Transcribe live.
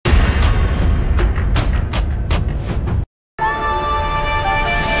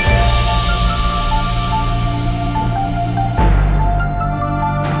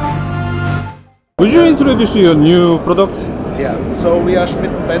introduce your new product? Yeah, so we are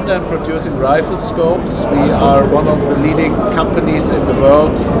SCHMIDT and BENDER in producing rifle scopes. We are one of the leading companies in the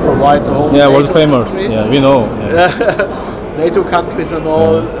world, provide the whole Yeah, NATO world famous. countries. Yeah, we know. Yeah. NATO countries and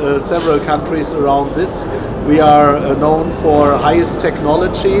all, several countries around this. We are known for highest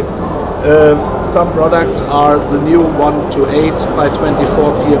technology. Some products are the new 1-8 by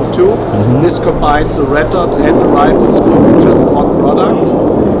 24 PM2. This combines a red dot and a rifle scope in just one product.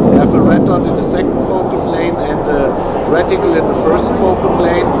 We have a red dot in the second focal plane and a reticle in the first focal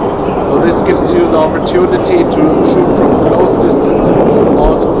plane. So this gives you the opportunity to shoot from close distance,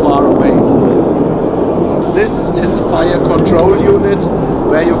 also far away. This is a fire control unit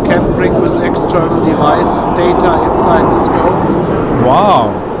where you can bring with external devices data inside the scope.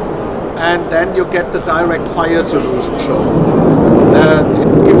 Wow. And then you get the direct fire solution shown.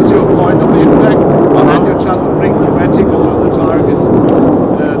 It gives you a point of impact, and then you just bring the reticle to the target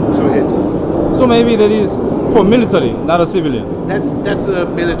to hit. So maybe that is for military, not a civilian. That's a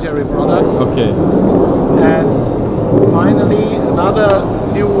military product. Okay. And finally, another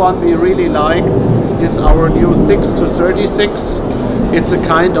new one we really like is our new 6-36. It's a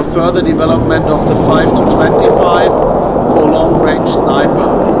kind of further development of the 5-25 for long-range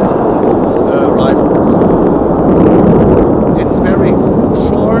sniper rifles. It's very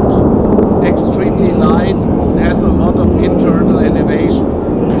short, extremely light, and has a lot of internal elevation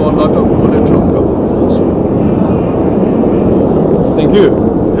for a lot of bullet drop compensation. Thank you.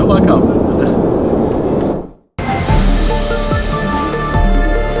 You're welcome.